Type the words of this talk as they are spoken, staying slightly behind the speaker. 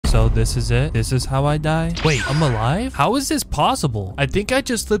So this is it? This is how I die? Wait, I'm alive? How is this possible? I think I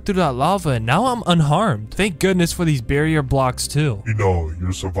just slipped through that lava and now I'm unharmed. Thank goodness for these barrier blocks too. You know,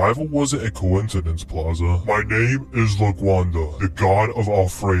 your survival wasn't a coincidence, Plaza. My name is Laguanda, the god of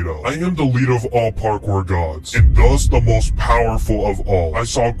Alfredo. I am the leader of all parkour gods, and thus the most powerful of all. I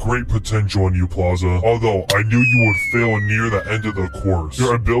saw great potential in you, Plaza, although I knew you would fail near the end of the course.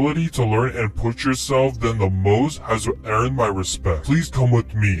 Your ability to learn and push yourself than the most has earned my respect. Please come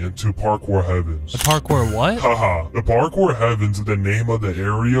with me into Parkour Heavens. The parkour what? Haha, the Parkour Heavens is the name of the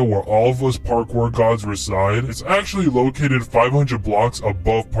area where all of us parkour gods reside. It's actually located 500 blocks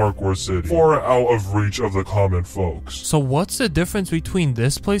above Parkour City, far out of reach of the common folks. So what's the difference between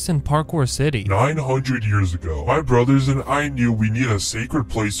this place and Parkour City? 900 years ago, my brothers and I knew we need a sacred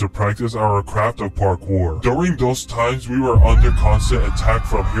place to practice our craft of parkour. During those times, we were under constant attack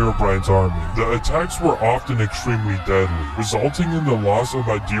from Herobrine's army. The attacks were often extremely deadly, resulting in the loss of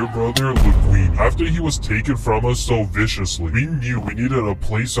my dear brother Linguini. After he was taken from us so viciously, we knew we needed a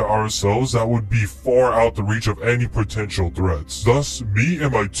place to ourselves that would be far out the reach of any potential threats. Thus, me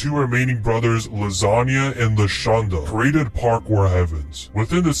and my two remaining brothers, Lasagna and Lashonda, created Parkour Heavens.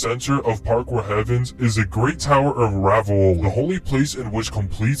 Within the center of Parkour Heavens is the Great Tower of Ravioli, the holy place in which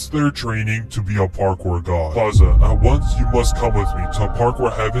completes their training to be a parkour god. Plaza, at once you must come with me to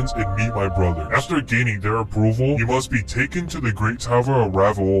Parkour Heavens and meet my brother. After gaining their approval, you must be taken to the Great Tower of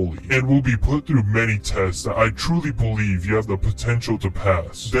Ravioli and will be put through many tests that I truly believe you have the potential to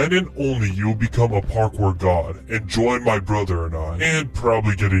pass. Then and only you will become a parkour god and join my brother and I, and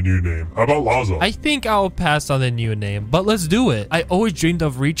probably get a new name. How about Laza? I think I'll pass on the new name, but let's do it. I always dreamed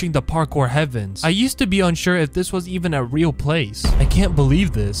of reaching the Parkour Heavens. I used to be unsure if this was even a real place. I can't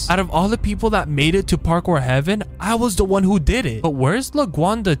believe this. Out of all the people that made it to Parkour Heaven, I was the one who did it. But where's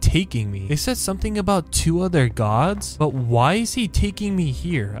Laguanda taking me? They said something about two other gods, but why is he taking me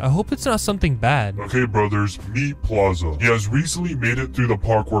here? I hope it's not something bad. Okay, brothers, meet Plaza. He has recently made it through the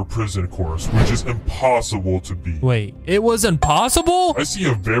parkour prison course, which is impossible to beat. Wait, it was impossible? I see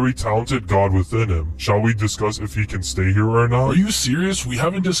a very talented god within him. Shall we discuss if he can stay here or not? Are you serious? We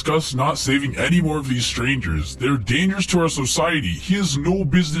haven't discussed not saving any more of these strangers. They're dangerous to our society. He has no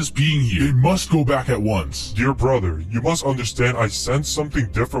business being here. They must go back at once. Dear brother, you must understand I sense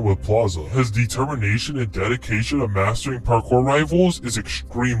something different with Plaza. His determination and dedication of mastering parkour rivals is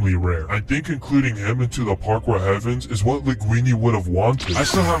extremely rare. I think including him into the Parkour Heavens is what Linguini would have wanted. I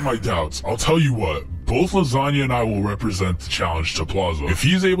still have my doubts. I'll tell you what. Both Lasagna and I will represent the challenge to Plaza. If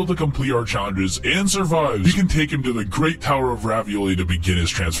he is able to complete our challenges and survives, we can take him to the Great Tower of Ravioli to begin his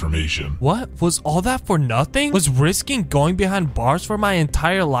transformation. What? Was all that for nothing? Was risking going behind bars for my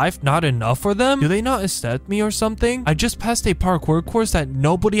entire life not enough for them? Do they not accept me or something? I just passed a parkour course that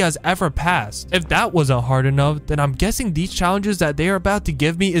nobody has ever passed. If that wasn't hard enough, then I'm guessing these challenges that they are about to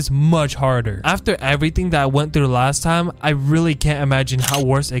give me is much harder. After everything that I went through last time, I really can't imagine how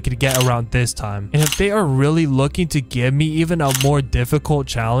worse it could get around this time. And if they are really looking to give me even a more difficult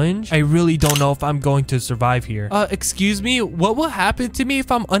challenge, I really don't know if I'm going to survive here. Excuse me, what will happen to me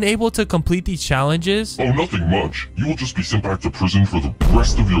if I'm unable to complete these challenges? Oh, nothing much. You will just be sent back to prison for the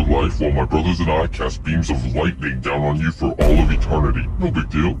rest of your life while my brothers and I cast beams of lightning down on you for all of eternity. No big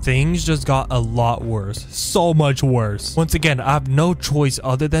deal. Things just got a lot worse. So much worse. Once again, I have no choice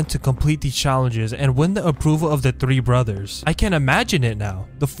other than to complete these challenges and win the approval of the three brothers. I can imagine it now.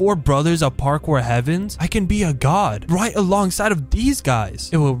 The four brothers of Parkour Heavens. I can be a god right alongside of these guys.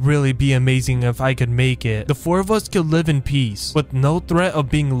 It would really be amazing if I could make it. The four of us could live in peace with no threat of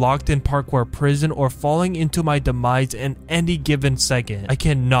being locked in parkour prison or falling into my demise in any given second. I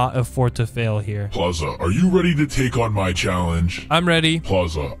cannot afford to fail here. Plaza, are you ready to take on my challenge? I'm ready.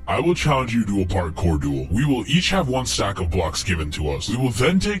 Plaza, I will challenge you to a parkour duel. We will each have one stack of blocks given to us. We will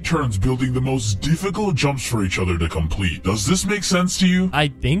then take turns building the most difficult jumps for each other to complete. Does this make sense to you? I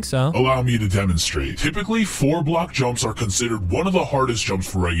think so. Allow me to demonstrate. Typically, 4-block jumps are considered one of the hardest jumps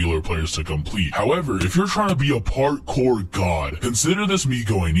for regular players to complete. However, if you're trying to be a parkour god, consider this me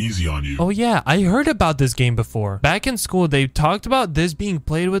going easy on you. Oh yeah, I heard about this game before. Back in school, they talked about this being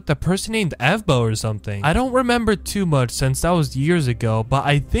played with a person named EVBO or something. I don't remember too much since that was years ago, but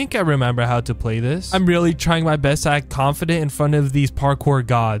I think I remember how to play this. I'm really trying my best to act confident in front of these parkour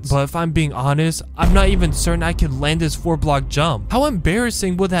gods, but if I'm being honest, I'm not even certain I could land this 4-block jump. How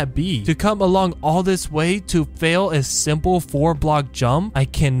embarrassing would that be? To come along all this way to fail a simple 4-block jump? I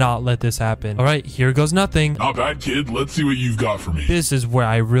cannot let this happen. Alright, here goes nothing. Not bad, kid. Let's see what you've got for me. This is where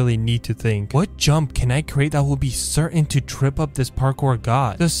I really need to think. What jump can I create that will be certain to trip up this parkour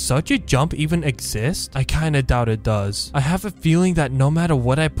god? Does such a jump even exist? I kinda doubt it does. I have a feeling that no matter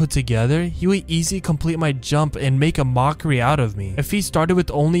what I put together, he would easily complete my jump and make a mockery out of me. If he started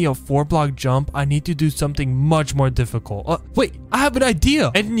with only a 4-block jump, I need to do something much more difficult. Wait, I have an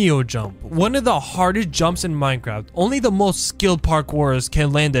idea! A Neo jump. One of the hardest jumps in Minecraft. Only the most skilled parkourers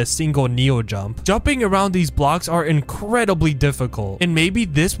can land a single Neo jump. Jumping around these blocks are incredibly difficult, and maybe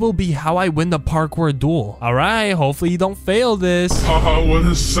this will be how I win the parkour duel. Alright, hopefully you don't fail this. Haha, what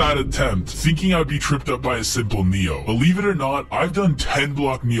a sad attempt. Thinking I'd be tripped up by a simple Neo. Believe it or not, I've done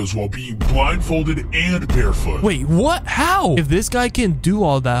 10-block Neos while being blindfolded and barefoot. Wait, what? How? If this guy can do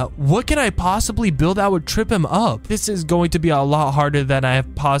all that, what can I possibly build that would trip him up? This is going to be a lot harder than I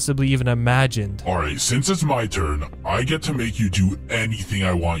have possibly even imagined. Alright, since it's my turn, I get to make you do anything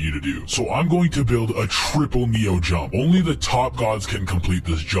I want you to do. So I'm going to build a triple Neo jump. Only the top gods can complete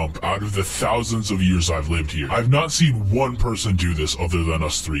this jump out of the thousands of years I've lived here. I've not seen one person do this other than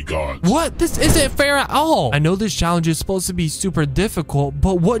us 3 gods. What? This isn't fair at all. I know this challenge is supposed to be super difficult,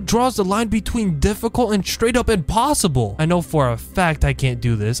 but what draws the line between difficult and straight up impossible? I know for a fact I can't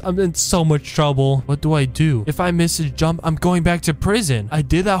do this. I'm in so much trouble. What do I do? If I miss this jump, I'm going back to prison. I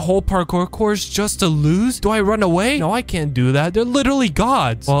did that whole parkour course just to lose? Do I run away? No, I can't do that. They're literally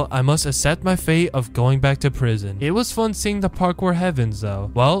gods. Well, I must accept my fate of going back to prison. It was fun seeing the parkour heavens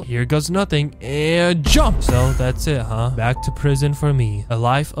though. Well, here goes nothing and jump. So that's it, huh? Back to prison for me. A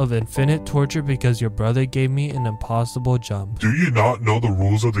life of infinite torture because your brother gave me an impossible jump. Do you not know the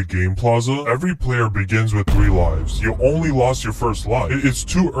rules of the game, Plaza? Every player begins with 3 lives. You only lost your first life. It's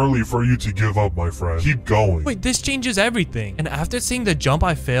too early for you to give up, my friend. Keep going. Wait, this changes everything. And after seeing the jump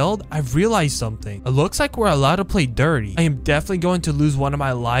I failed, I've realized something. It looks like we're allowed to play dirty. I am definitely going to lose one of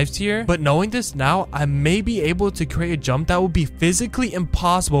my lives here, but knowing this now, I may be able to create a jump that would be physically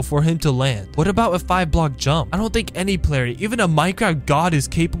impossible for him to land. What about a 5-block jump? I don't think any player, even a Minecraft god, is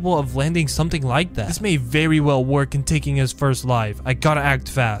capable of landing something like that. This may very well work in taking his first life. I gotta act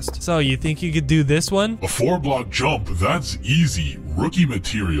fast. So you think you could do this one? A 4-block jump, that's easy. Rookie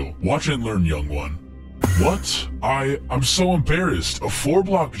material. Watch and learn, young one. What? I'm so embarrassed. A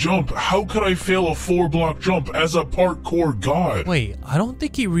 4-block jump? How could I fail a 4-block jump as a parkour god? Wait, I don't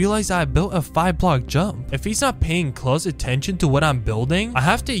think he realized I built a 5-block jump. If he's not paying close attention to what I'm building, I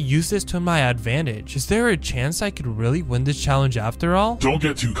have to use this to my advantage. Is there a chance I could really win this challenge after all? Don't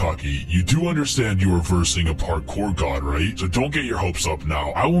get too cocky. You do understand you are versing a parkour god, right? So don't get your hopes up now.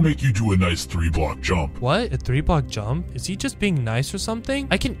 I will make you do a nice 3-block jump. What? A 3-block jump? Is he just being nice or something?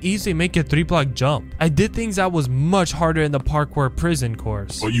 I can easily make a 3-block jump. I did things that was much harder in the parkour prison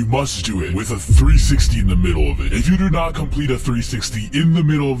course. But you must do it with a 360 in the middle of it. If you do not complete a 360 in the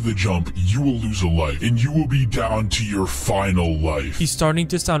middle of the jump, you will lose a life and you will be down to your final life. He's starting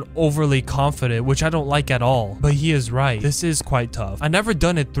to sound overly confident, which I don't like at all. But he is right. This is quite tough. I never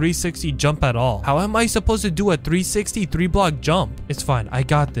done a 360 jump at all. How am I supposed to do a 360 3-block jump? It's fine. I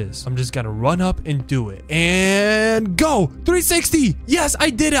got this. I'm just gonna run up and do it. And go! 360! Yes, I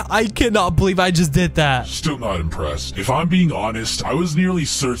did it! I cannot believe I just did that. Still not impressed. If I'm being honest, I was nearly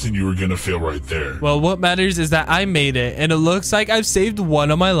certain you were gonna fail right there. Well, what matters is that I made it, and it looks like I've saved one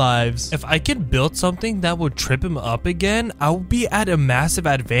of my lives. If I can build something that would trip him up again, I'll be at a massive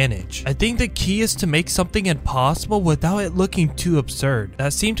advantage. I think the key is to make something impossible without it looking too absurd.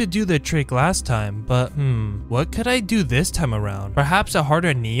 That seemed to do the trick last time, but what could I do this time around? Perhaps a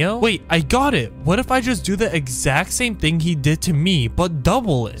harder Neo? Wait, I got it! What if I just do the exact same thing he did to me, but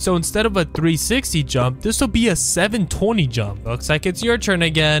double it? So instead of a 360 jump, this will be a 720 jump. Looks like it's your turn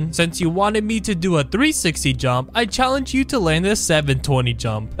again. Since you wanted me to do a 360 jump, I challenge you to land a 720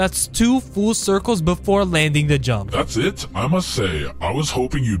 jump. That's 2 full circles before landing the jump. That's it? I must say, I was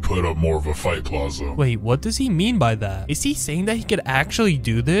hoping you'd put up more of a fight, Plaza. Wait, what does he mean by that? Is he saying that he could actually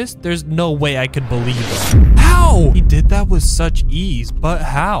do this? There's no way I could believe it. How? He did that with such ease, but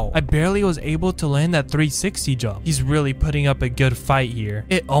how? I barely was able to land that 360 jump. He's really putting up a good fight here.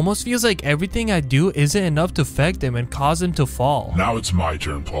 It almost feels like everything I do isn't enough to affect him and cause him to fall. Now it's my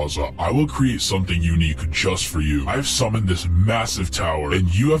turn, Plaza. I will create something unique just for you. I've summoned this massive tower,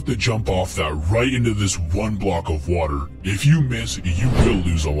 and you have to jump off that right into this 1 block of water. If you miss, you will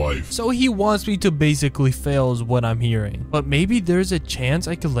lose a life. So he wants me to basically fail is what I'm hearing. But maybe there's a chance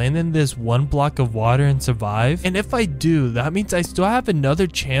I could land in this 1 block of water and survive? survive? And if I do, that means I still have another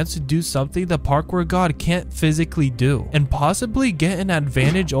chance to do something the parkour god can't physically do, and possibly get an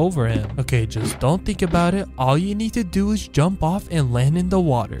advantage over him. Okay, just don't think about it. All you need to do is jump off and land in the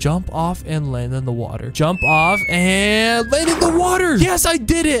water. Jump off and land in the water. Jump off and land in the water. Yes, I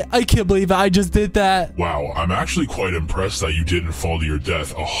did it. I can't believe I just did that. Wow, I'm actually quite impressed that you didn't fall to your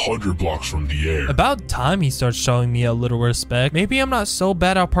death 100 blocks from the air. About time he starts showing me a little respect. Maybe I'm not so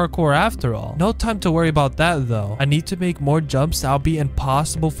bad at parkour after all. No time to worry about that though. I need to make more jumps that'll be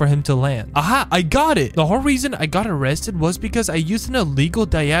impossible for him to land. Aha, I got it. The whole reason I got arrested was because I used an illegal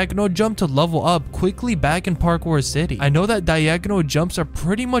diagonal jump to level up quickly back in Parkour City. I know that diagonal jumps are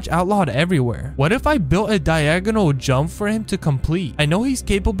pretty much outlawed everywhere. What if I built a diagonal jump for him to complete? I know he's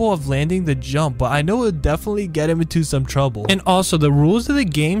capable of landing the jump, but I know it'll definitely get him into some trouble. And also, the rules of the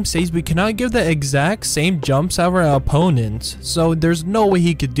game says we cannot give the exact same jumps as our opponents, so there's no way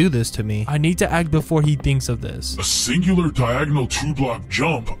he could do this to me. I need to act before he thinks of this. A singular diagonal 2-block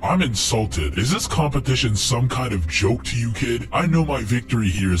jump? I'm insulted. Is this competition some kind of joke to you, kid? I know my victory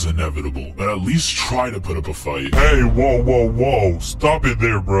here is inevitable, but at least try to put up a fight. Hey, whoa. Stop it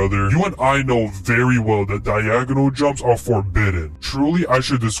there, brother. You and I know very well that diagonal jumps are forbidden. Truly, I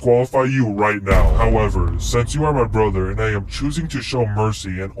should disqualify you right now. However, since you are my brother and I am choosing to show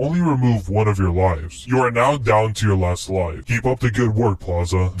mercy and only remove one of your lives, you are now down to your last life. Keep up the good work,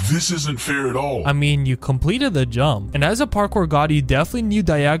 Plaza. This isn't fair at all. I mean, you completed the jump, and as a parkour god, you definitely knew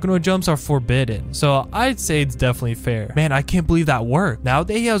diagonal jumps are forbidden, so I'd say it's definitely fair. Man, I can't believe that worked. Now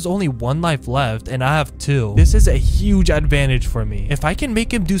that he has only 1 life left and I have 2, this is a huge advantage for me. If I can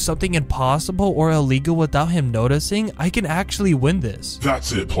make him do something impossible or illegal without him noticing, I can actually win this.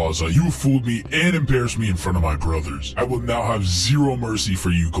 That's it, Plaza. You fooled me and embarrassed me in front of my brothers. I will now have zero mercy for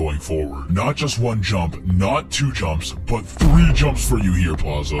you going forward. Not just 1 jump, not 2 jumps, but 3 jumps for you here,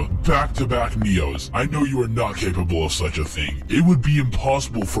 Plaza. Back-to-back Neos. I know you are not capable of such a thing. It would be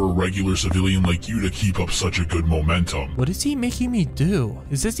impossible for a regular civilian like you to keep up such a good momentum. What is he making me do?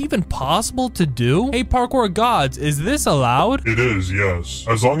 Is this even possible to do? Hey, parkour gods, is this allowed? It is, yes.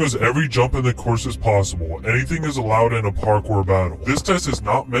 As long as every jump in the course is possible, anything is allowed in a parkour battle. This test is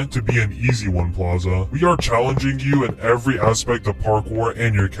not meant to be an easy one, Plaza. We are challenging you in every aspect of parkour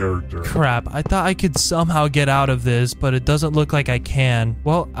and your character. Crap, I thought I could somehow get out of this, but it doesn't look like I can.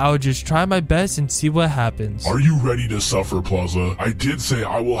 Well, I'll just try my best and see what happens. Are you ready to suffer, Plaza? I did say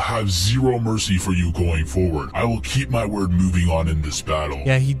I will have zero mercy for you going forward. I will keep my word moving on in this battle.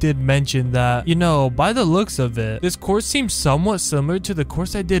 Yeah, he did mention that. You know, by the looks of it, this course seems somewhat similar to the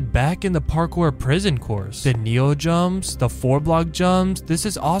course I did back in the parkour prison course. The Neo jumps, the 4-block jumps, this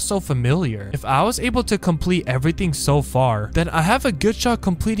is also familiar. If I was able to complete everything so far, then I have a good shot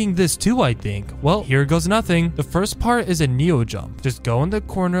completing this too, I think. Well, here goes nothing. The first part is a Neo jump. Just go in the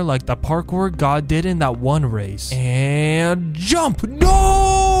corner like the parkour god did in that one race. And jump!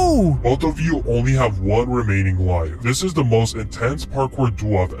 No! Both of you only have 1 remaining life. This is the most intense parkour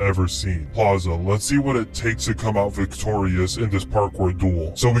duel I've ever seen. Plaza, let's see what it takes to come out victorious in this parkour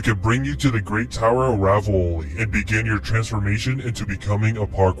duel, so we can bring you to the Great Tower of Ravioli and begin your transformation into becoming a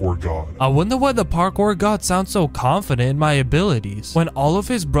parkour god. I wonder why the parkour god sounds so confident in my abilities when all of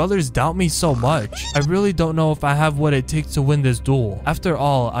his brothers doubt me so much. I really don't know if I have what it takes to win this duel. After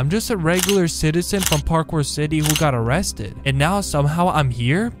all, I'm just a regular citizen from Parkour City who got arrested, and now somehow I'm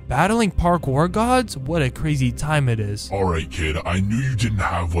here battling parkour gods? What a crazy time it is. Alright, kid, I knew you didn't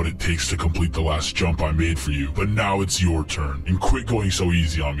have what it takes to complete the last jump I made for you, but now it's your turn. And quit going so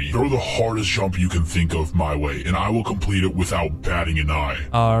easy on me. Throw the hardest jump you can think of my way, and I will complete it without batting an eye.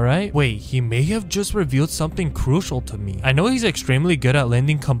 Alright, wait, he may have just revealed something crucial to me. I know he's extremely good at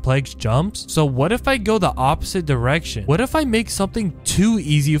landing complex jumps, so what if I go the opposite direction? What if I make something too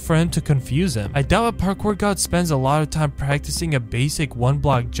easy for him to confuse him? I doubt a parkour god spends a lot of time practicing a basic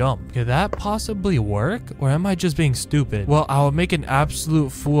 1-block jump. Could that possibly work? Or am I just being stupid? Well, I will make an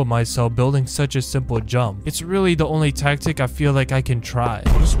absolute fool of myself building such a simple jump. It's really the only tactic I feel like I can try.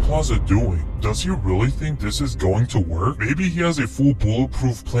 What is Plaza doing? Does he really think this is going to work? Maybe he has a full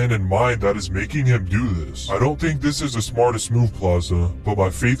bulletproof plan in mind that is making him do this. I don't think this is the smartest move, Plaza, but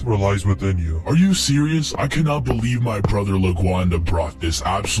my faith relies within you. Are you serious? I cannot believe my brother Laguanda brought this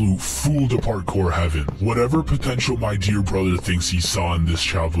absolute fool to parkour heaven. Whatever potential my dear brother thinks he saw in this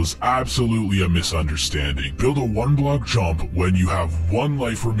child have was absolutely a misunderstanding. Build a 1-block jump when you have 1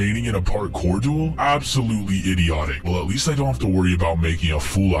 life remaining in a parkour duel? Absolutely idiotic. Well, at least I don't have to worry about making a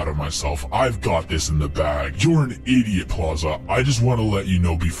fool out of myself. I've got this in the bag. You're an idiot, Plaza. I just want to let you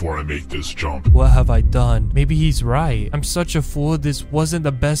know before I make this jump. What have I done? Maybe he's right. I'm such a fool. This wasn't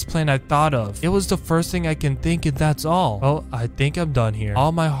the best plan I thought of. It was the first thing I can think, and that's all. Well, I think I'm done here.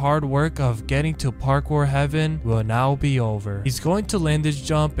 All my hard work of getting to parkour heaven will now be over. He's going to land this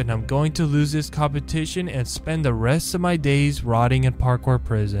jump, and I'm going to lose this competition and spend the rest of my days rotting in parkour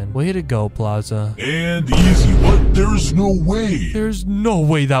prison. Way to go, Plaza. And easy. What? There's no way. There's no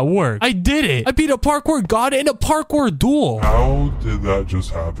way that worked. I did it. I beat a parkour god in a parkour duel. How did that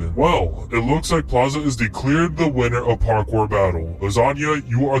just happen? Well, it looks like Plaza is declared the winner of parkour battle. Lasagna,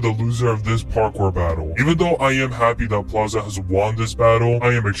 you are the loser of this parkour battle. Even though I am happy that Plaza has won this battle,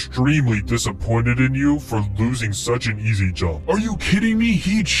 I am extremely disappointed in you for losing such an easy jump. Are you kidding me?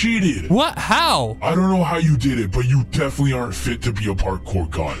 He cheated. What? How? I don't know how you did it, but you definitely aren't fit to be a parkour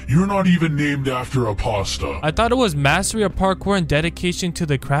god. You're not even named after a pasta. I thought it was mastery of parkour and dedication to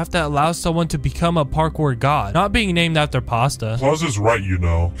the craft that allows someone to become a parkour god, not being named after pasta. Plaza's right, you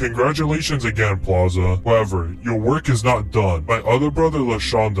know. Congratulations again, Plaza. However, your work is not done. My other brother,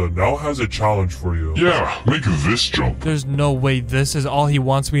 Lashonda, now has a challenge for you. Yeah, make this jump. There's no way this is all he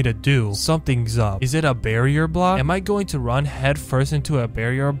wants me to do. Something's up. Is it a barrier block? Am I going to run head first into a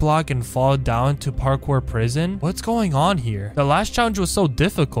barrier block and fall down to parkour prison? What's going on here? The last challenge was so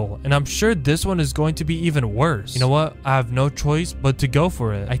difficult, and I'm sure this one is going to be even worse. You know what? I have no choice but to go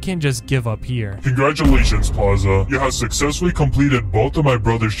for it. I can't just give up here. Congratulations, Plaza. You have successfully completed both of my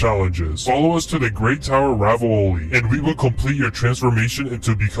brother's challenges. Follow us to the Great Tower Ravioli, and we will complete your transformation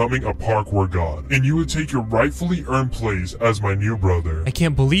into becoming a parkour god. And you would take your rightfully earned place as my new brother. I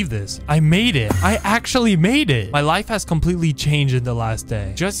can't believe this. I made it. I actually made it. My life has completely changed in the last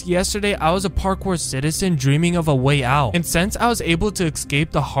day. Just yesterday, I was a parkour citizen dreaming of a way out. And since I was able to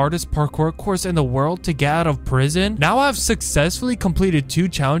escape the hardest parkour course in the world to get out of prison, now I've successfully completed 2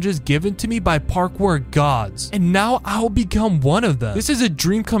 challenges given to me by parkour gods. And now I'll become one of them. This is a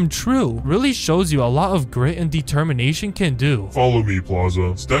dream come true. Really shows you a lot of grit and determination can do. Follow me,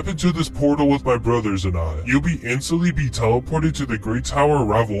 Plaza. Step into this portal with my brothers and I. You'll instantly be teleported to the Great Tower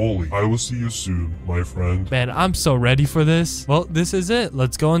Ravioli. I will see you soon, my friend. Man, I'm so ready for this. Well, this is it.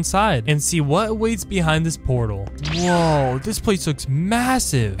 Let's go inside and see what awaits behind this portal. Whoa, this place looks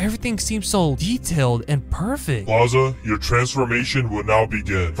massive. Everything seems so detailed and perfect. Plaza, your transformation will now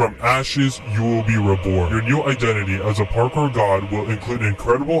begin. From ashes, you will be reborn. Your new identity as a parkour god will include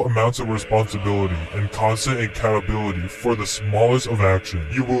incredible amounts of responsibility and constant accountability for the smallest of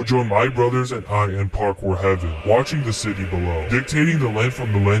actions. You will join my brothers and I in parkour heaven, watching the city below, dictating the land for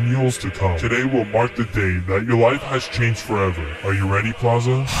millennials to come. Today will mark the day that your life has changed forever. Are you ready,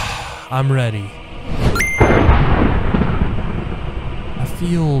 Plaza? I'm ready. I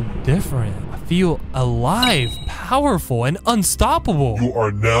feel different. I feel alive, powerful, and unstoppable. You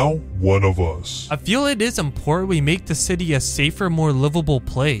are now one of us. I feel it is important we make the city a safer, more livable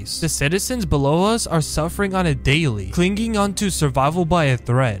place. The citizens below us are suffering on a daily, clinging onto survival by a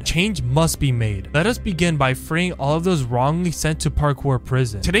thread. Change must be made. Let us begin by freeing all of those wrongly sent to parkour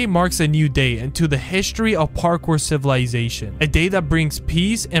prison. Today marks a new day into the history of parkour civilization, a day that brings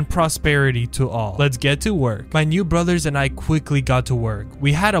peace and prosperity to all. Let's get to work. My new brothers and I quickly got to work.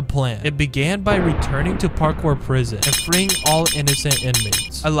 We had a plan. It began by returning to parkour prison and freeing all innocent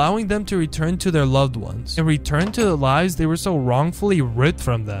inmates, allowing them to return to their loved ones and return to the lives they were so wrongfully ripped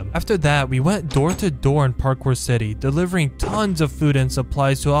from them. After that, we went door to door in Parkour City, delivering tons of food and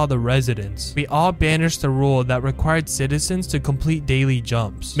supplies to all the residents. We all banished the rule that required citizens to complete daily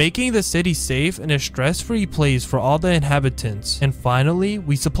jumps, making the city safe and a stress-free place for all the inhabitants. And finally,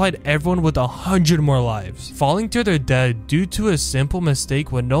 we supplied everyone with 100 more lives. Falling to their death due to a simple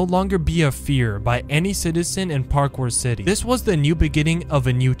mistake would no longer be a fear by any citizen in Parkour City. This was the new beginning of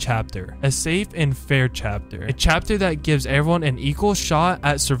a new chapter, a safe and fair chapter, a chapter that gives everyone an equal shot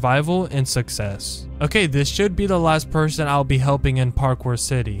at survival and success. Okay, this should be the last person I'll be helping in Parkour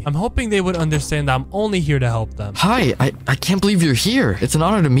City. I'm hoping they would understand that I'm only here to help them. Hi, I can't believe you're here. It's an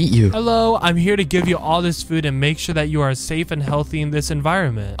honor to meet you. Hello, I'm here to give you all this food and make sure that you are safe and healthy in this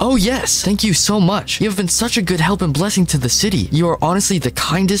environment. Oh yes, thank you so much. You have been such a good help and blessing to the city. You are honestly the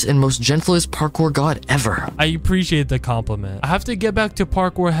kindest and most gentlest parkour god ever. I appreciate the compliment. I have to get back to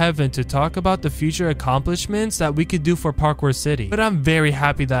Parkour Heaven to talk about the future accomplishments that we could do for Parkour City, but I'm very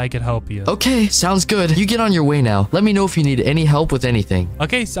happy that I could help you. Okay, sounds good. good. You get on your way now. Let me know if you need any help with anything.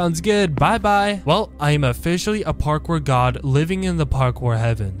 Okay, sounds good. Bye-bye. Well, I am officially a parkour god living in the parkour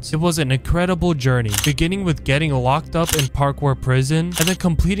heavens. It was an incredible journey, beginning with getting locked up in parkour prison, and then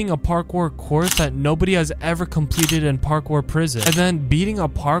completing a parkour course that nobody has ever completed in parkour prison, and then beating a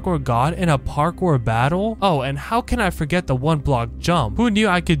parkour god in a parkour battle. Oh, and how can I forget the 1-block jump? Who knew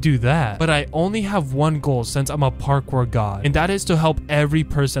I could do that? But I only have one goal since I'm a parkour god, and that is to help every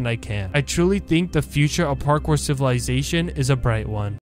person I can. I truly think the future of parkour civilization is a bright one.